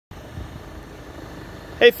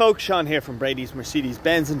Hey folks, Sean here from Bradys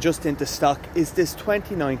Mercedes-Benz, and just into stock is this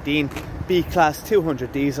 2019 B-Class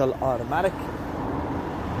 200 diesel automatic.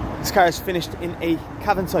 This car is finished in a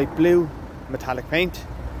Cavansite blue metallic paint.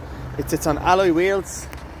 It sits on alloy wheels.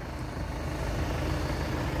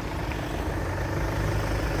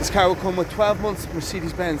 This car will come with 12 months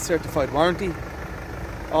Mercedes-Benz certified warranty.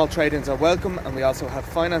 All trade-ins are welcome, and we also have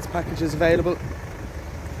finance packages available.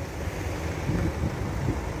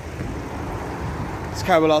 This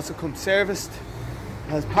car will also come serviced. It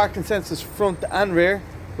has parking sensors front and rear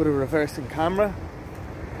with a reversing camera.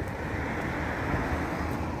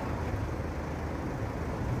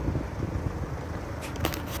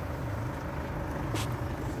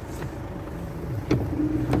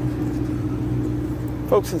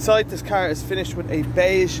 Folks, inside this car is finished with a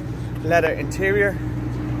beige leather interior.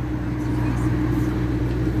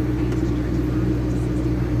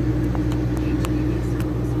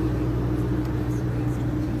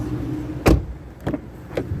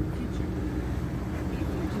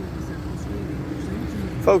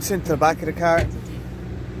 Folks, into the back of the car,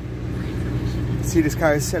 see this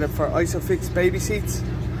car is set up for ISOFIX baby seats.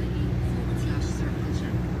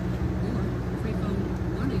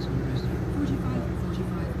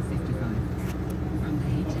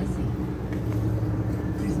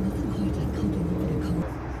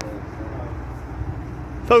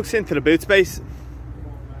 Folks, into the boot space,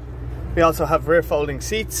 we also have rear folding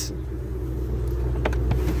seats.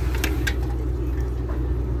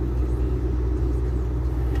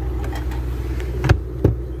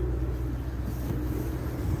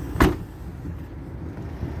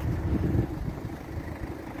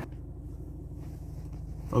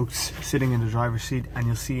 Folks, sitting in the driver's seat, and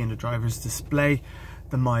you'll see in the driver's display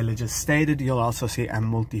the mileage is stated. You'll also see a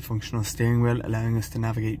multifunctional steering wheel allowing us to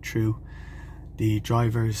navigate through the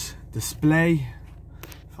driver's display.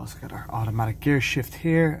 We've also got our automatic gear shift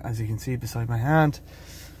here, as you can see beside my hand.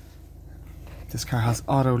 This car has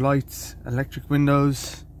auto lights, electric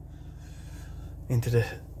windows. Into the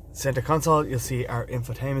center console, you'll see our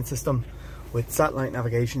infotainment system with satellite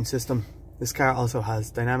navigation system. This car also has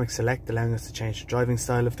dynamic select, allowing us to change the driving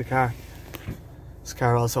style of the car. This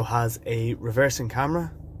car also has a reversing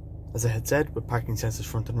camera, as I had said, with parking sensors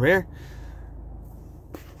front and rear.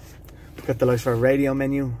 We've got the lights for our radio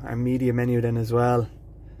menu, our media menu then as well.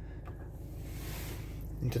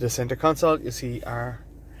 Into the center console, you'll see our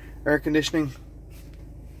air conditioning.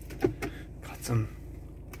 Got some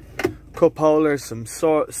cup holders, some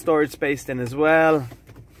storage space then as well.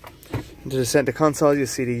 Into the center console, you'll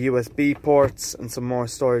see the USB ports and some more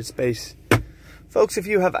storage space. Folks, if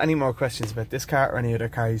you have any more questions about this car or any other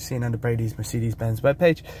car you've seen on the Bradys Mercedes-Benz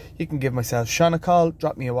webpage, you can give myself, Sean, a call.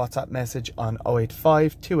 Drop me a WhatsApp message on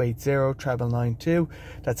 085 280 992.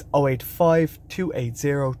 That's 085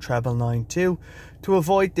 280 992. To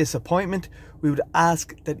avoid disappointment, we would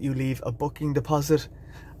ask that you leave a booking deposit.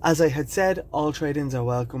 As I had said, all trade-ins are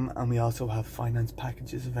welcome, and we also have finance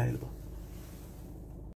packages available.